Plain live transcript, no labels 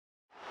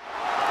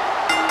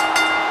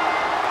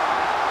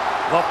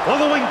The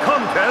following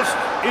contest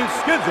is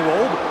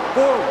scheduled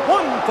for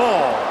one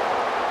fall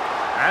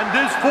and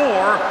is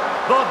for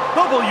the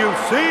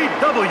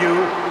WCW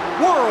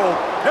World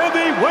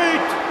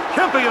Heavyweight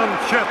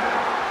Championship.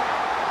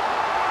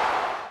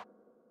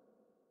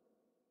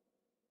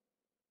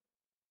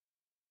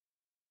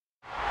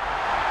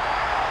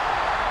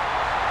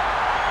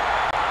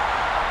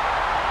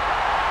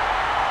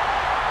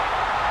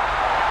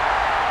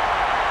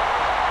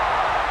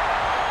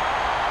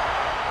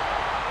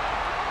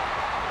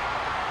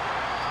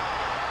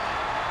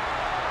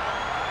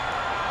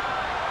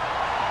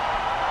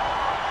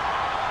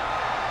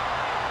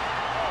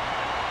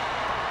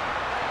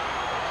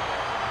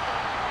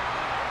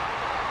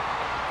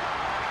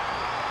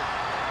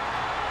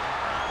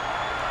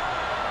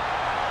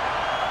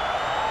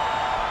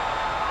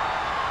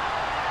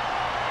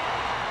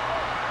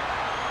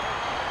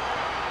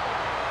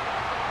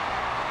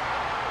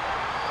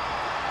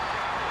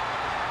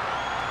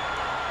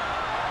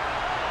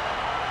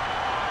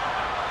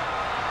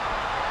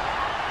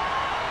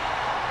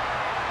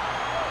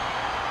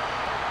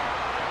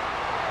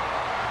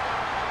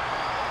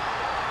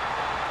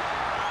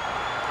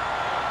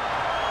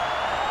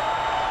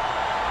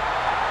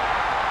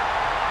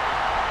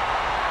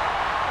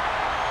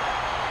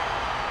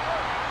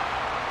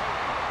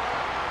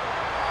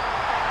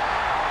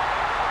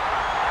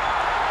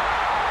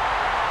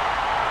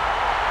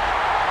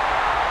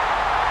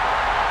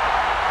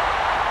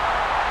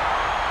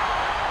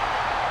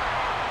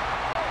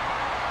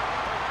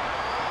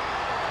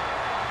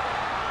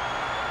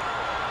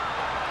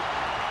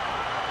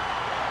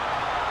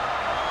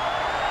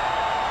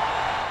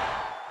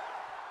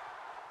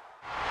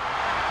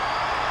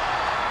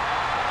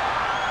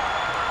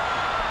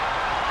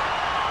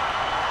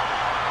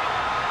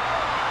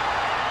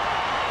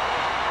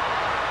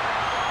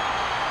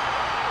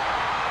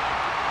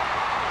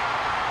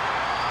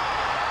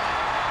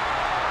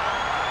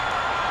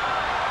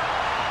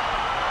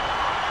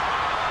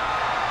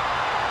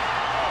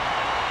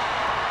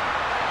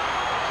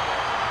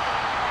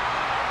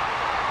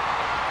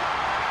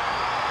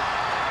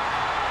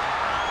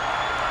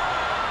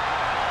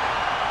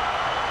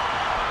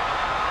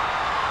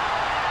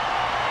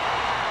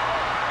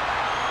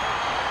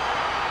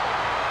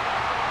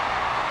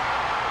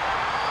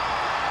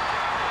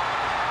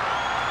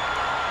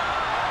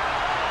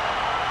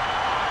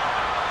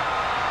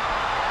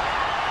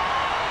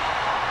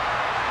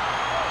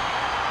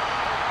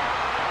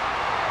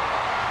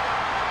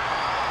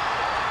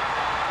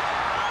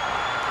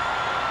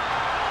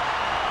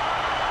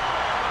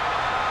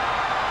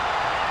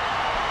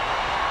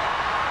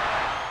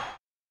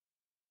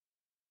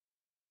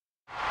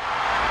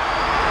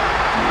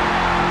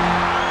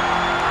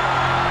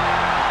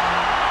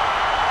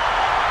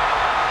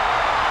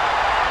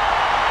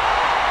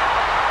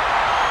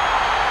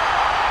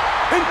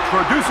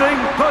 Introducing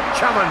the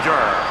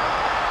challenger.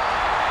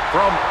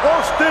 From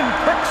Austin,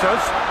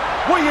 Texas,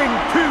 weighing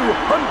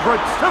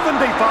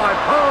 275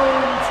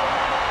 pounds,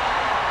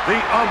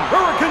 the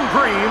American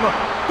Dream,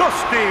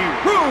 Dusty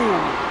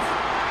Rhodes.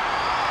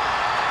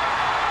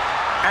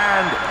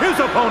 And his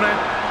opponent,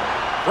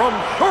 from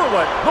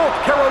Charlotte, North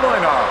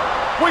Carolina,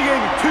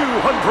 weighing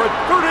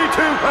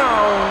 232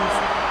 pounds,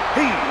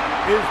 he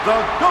is the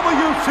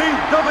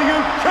WCW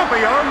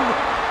champion,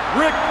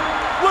 Ric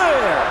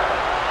Flair.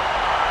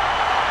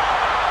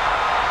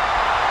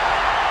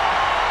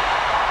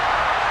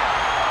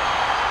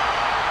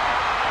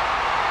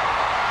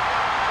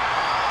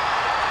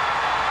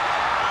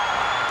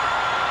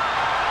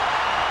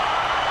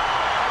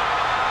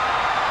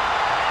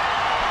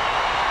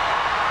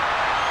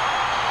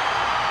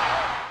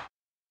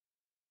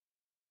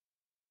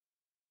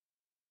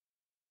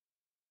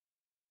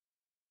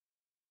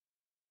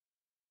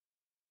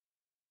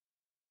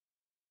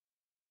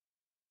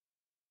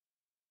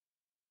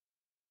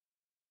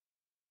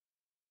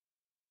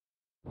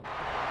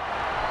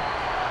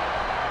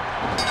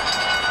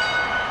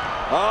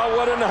 Oh,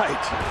 what a night.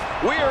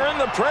 We are in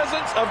the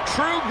presence of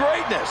true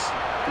greatness.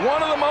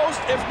 One of the most,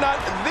 if not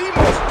the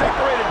most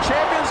decorated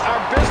champions our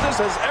business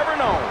has ever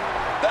known.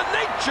 The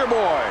Nature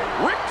Boy,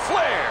 Ric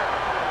Flair.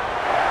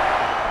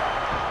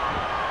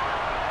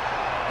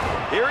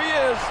 Here he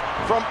is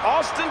from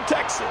Austin,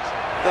 Texas.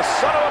 The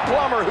son of a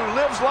plumber who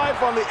lives life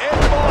on the edge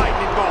of a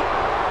lightning bolt.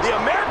 The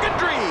American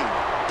Dream,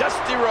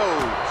 Dusty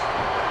Rhodes.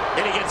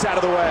 And he gets out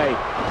of the way.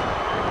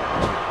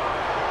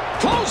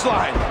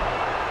 Clothesline.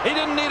 He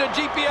didn't need a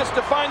GPS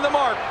to find the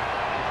mark.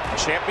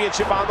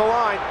 Championship on the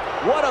line.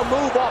 What a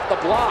move off the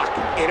block.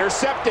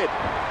 Intercepted.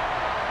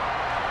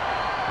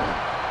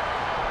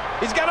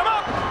 He's got him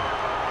up.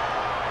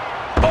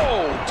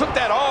 Oh, took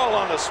that all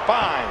on the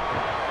spine.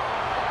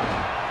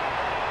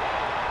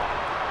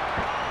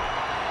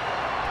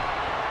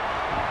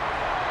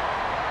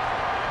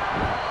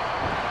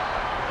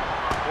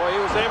 Boy,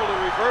 he was able to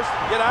reverse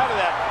and get out of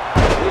that.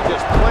 He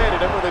just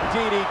planted him with a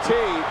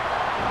DDT.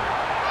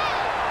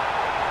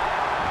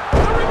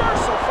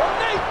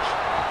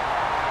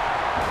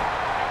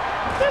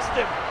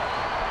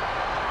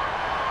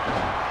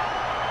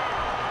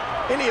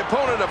 Any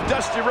opponent of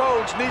Dusty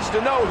Rhodes needs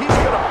to know he's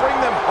going to bring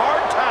them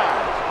hard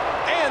times.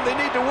 And they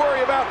need to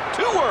worry about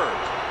two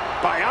words: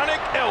 bionic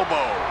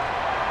elbow.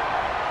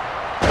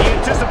 He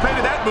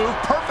anticipated that move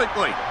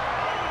perfectly.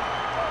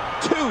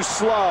 Too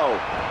slow.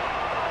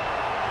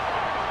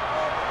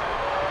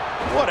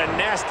 What a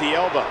nasty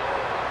elbow.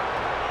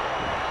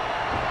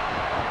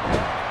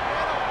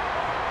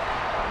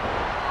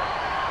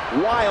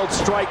 Wild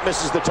strike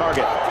misses the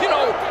target. You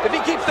know, if he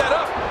keeps that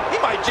up, he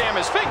might jam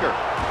his finger.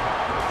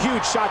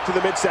 Huge shot to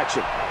the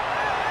midsection.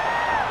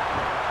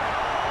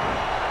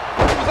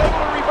 He was able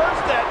to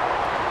reverse that.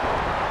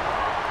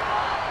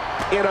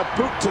 And a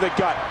boot to the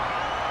gut.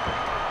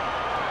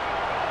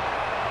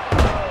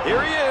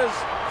 Here he is,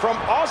 from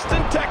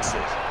Austin,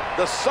 Texas.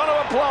 The son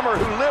of a plumber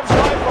who lives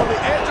life on the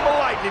edge of a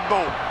lightning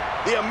bolt.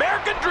 The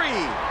American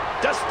Dream,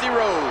 Dusty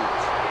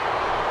Rhodes.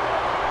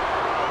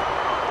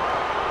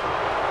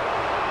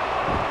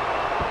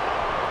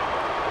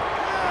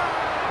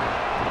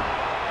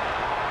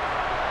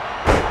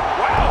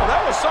 Wow,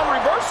 that was some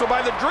reversal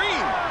by the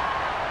Dream.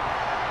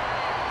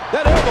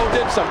 That elbow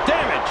did some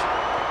damage.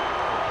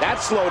 That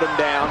slowed him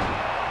down.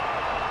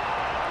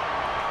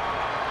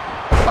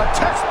 A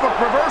textbook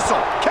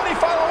reversal. Can he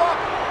follow up?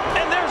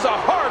 And there's a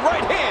hard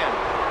right hand.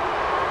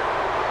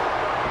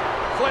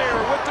 Flair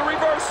with the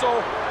reversal.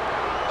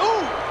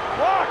 Ooh,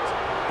 blocked.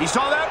 He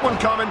saw that one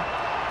coming.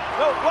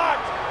 No,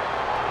 blocked.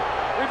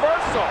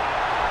 Reversal.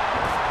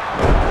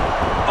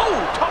 Oh,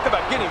 talk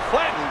about getting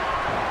flattened.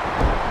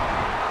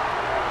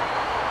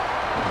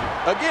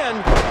 Again,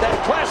 that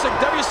classic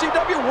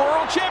WCW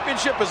World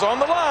Championship is on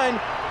the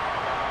line.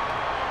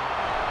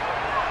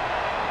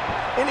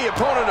 Any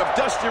opponent of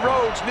Dusty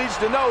Rhodes needs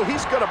to know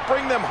he's going to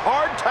bring them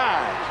hard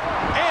times.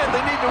 And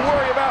they need to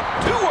worry about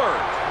two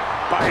words: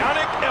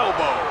 bionic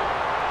elbow.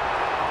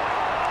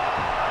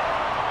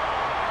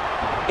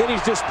 And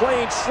he's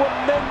displaying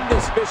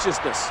tremendous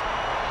viciousness.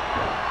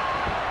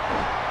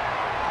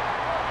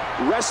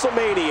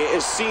 WrestleMania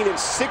is seen in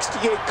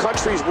 68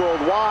 countries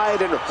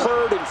worldwide and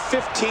heard in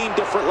 15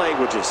 different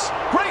languages.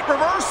 Great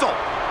reversal.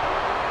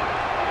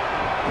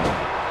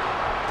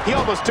 He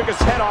almost took his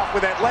head off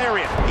with that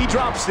lariat. He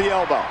drops the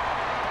elbow.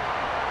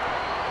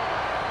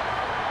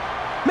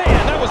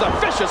 Man, that was a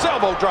vicious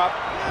elbow drop.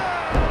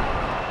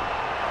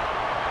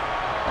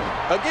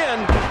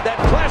 Again, that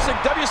classic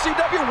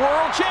WCW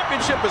World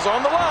Championship is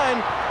on the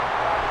line.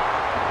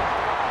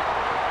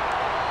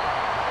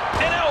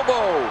 An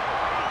elbow.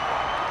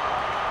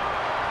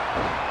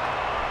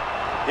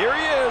 Here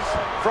he is,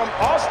 from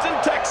Austin,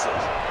 Texas.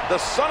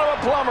 The son of a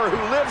plumber who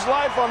lives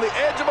life on the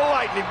edge of a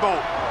lightning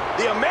bolt.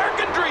 The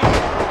American Dream,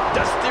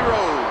 Dusty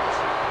Rhodes.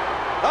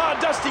 Ah,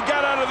 Dusty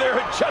got out of there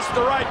at just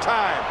the right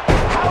time.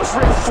 How's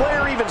Ric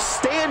Flair even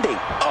standing?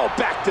 Oh,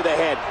 back to the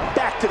head,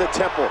 back to the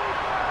temple.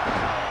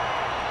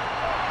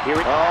 Here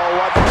we go. Oh,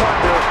 what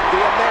thunder. The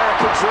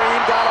American Dream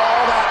got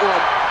all that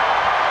one.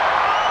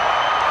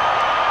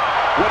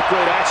 What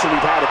great action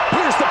we've had.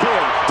 Here's the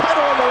pin.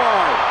 Title on the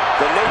line.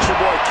 The Nature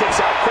Boy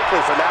kicks out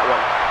quickly from that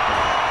one.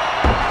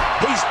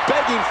 He's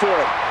begging for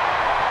it.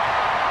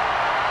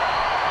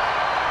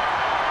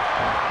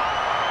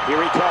 Here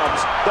he comes.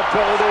 The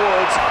Bull of the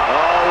Woods.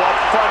 Oh, what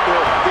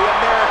thunder. The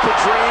American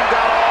Dream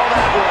got all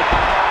that one.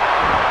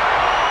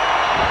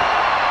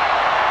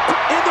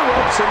 In the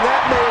ropes, and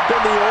that may have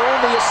been the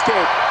only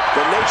escape.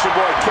 The Nature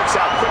Boy kicks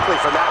out quickly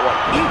from that one.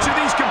 Each of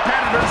these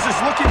competitors is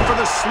looking for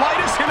the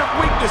slightest hint of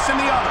weakness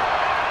in the other.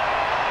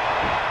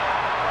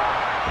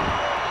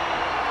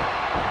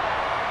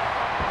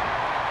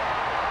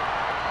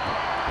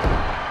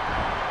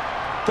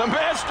 The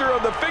master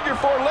of the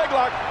figure-4 leg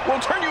lock will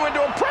turn you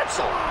into a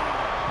pretzel.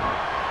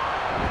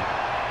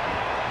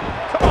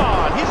 Come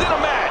on, he's in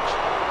a match.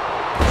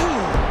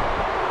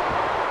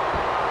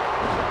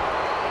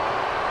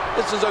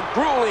 This is a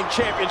grueling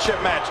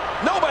championship match.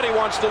 Nobody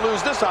wants to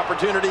lose this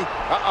opportunity.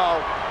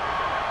 Uh-oh.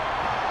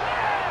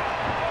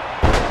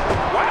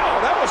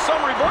 Wow, that was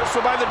some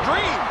reversal by the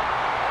Dream.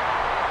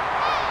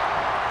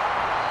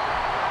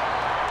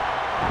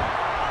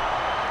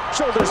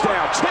 Shoulders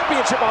down,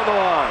 championship on the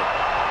line.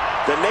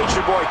 The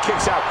Nature Boy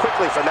kicks out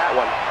quickly from that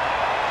one.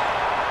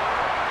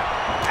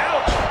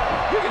 Ouch!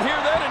 You can hear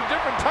that in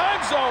different time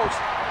zones.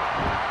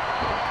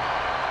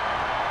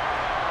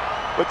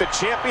 With the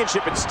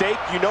championship at stake,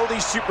 you know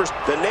these supers.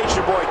 The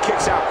Nature Boy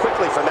kicks out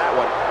quickly from that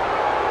one.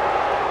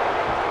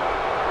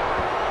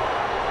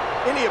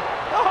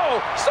 Oh,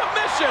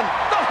 submission!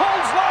 The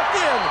hold's locked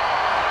in.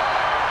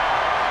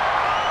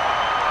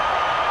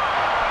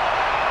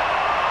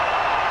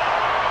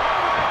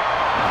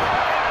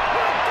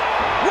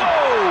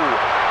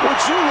 Would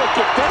you look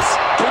at this?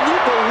 Can you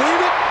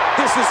believe it?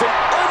 This is an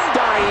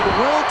undying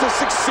will to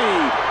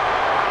succeed.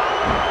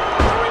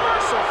 A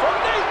reversal from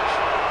Nate.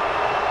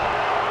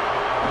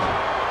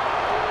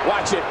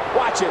 Watch it,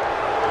 watch it.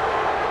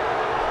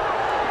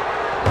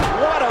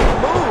 What a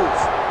move.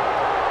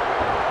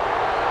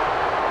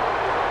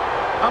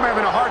 I'm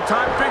having a hard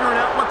time figuring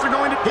out what they're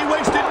going to do. He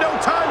wasted no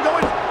time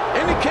going.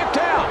 And he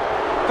kicked out.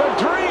 The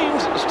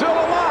Dream's still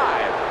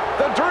alive.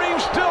 The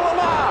Dream's still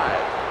alive.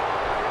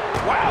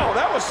 Wow,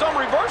 that was some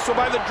reversal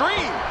by the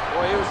Dream.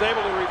 Boy, he was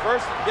able to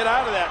reverse and get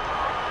out of that.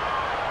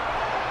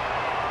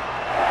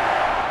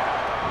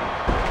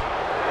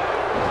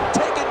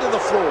 Taken to the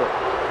floor.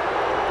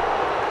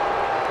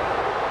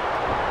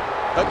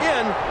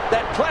 Again,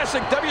 that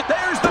classic W.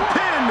 There's the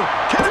pin.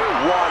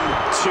 1,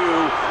 2.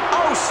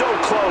 Oh, so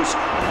close.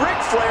 Ric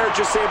Flair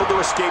just able to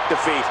escape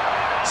defeat.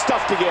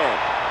 Stuffed again.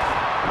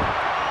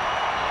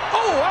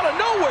 Oh, out of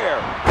nowhere.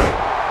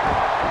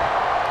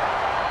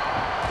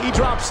 He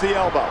drops the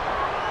elbow.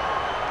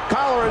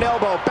 Collar and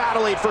elbow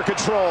battling for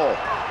control.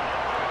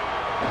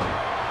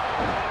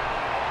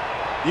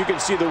 You can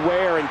see the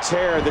wear and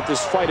tear that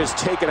this fight has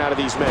taken out of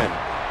these men.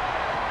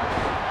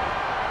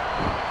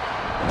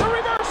 The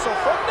reversal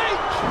from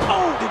Nate.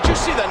 Oh, did you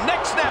see the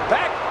neck snap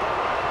back?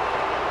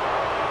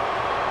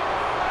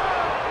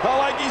 Oh,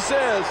 like he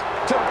says,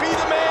 to be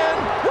the man,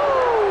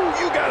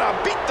 woo, you gotta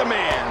beat the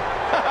man.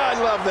 I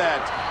love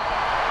that.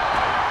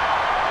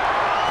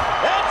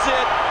 That's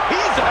it.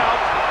 He's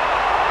out.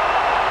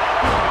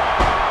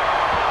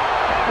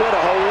 What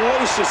a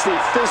hellaciously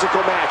physical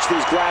match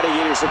these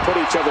gladiators have put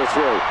each other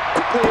through.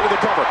 Quickly into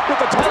the cover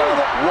with the title.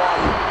 1,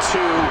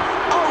 2.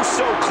 Oh,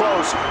 so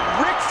close.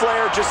 Ric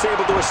Flair just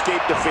able to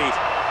escape defeat.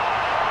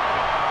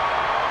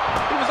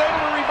 He was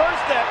able to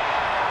reverse that.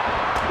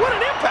 What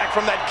an impact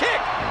from that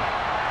kick.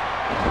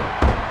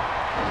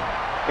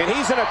 And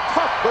he's in a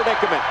tough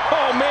predicament.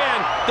 Oh, man,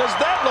 does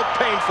that look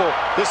painful?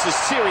 This is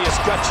serious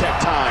gut check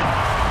time.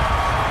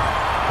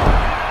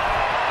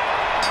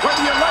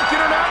 Whether you like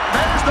it or not,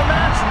 there's the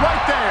match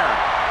right there.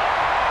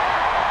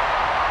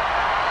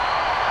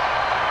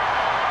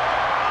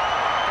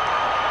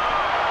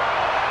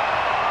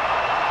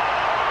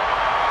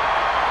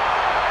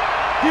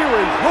 Here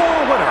is your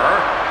winner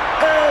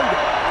and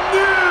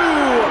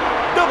new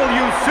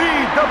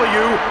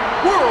WCW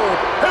World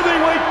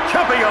Heavyweight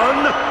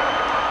Champion,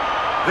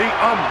 the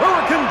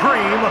American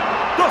Dream,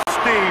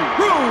 Dusty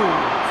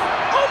Rhodes.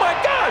 Oh my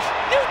gosh,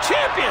 new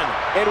champion!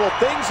 And will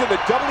things in the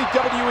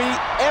WWE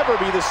ever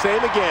be the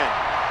same again?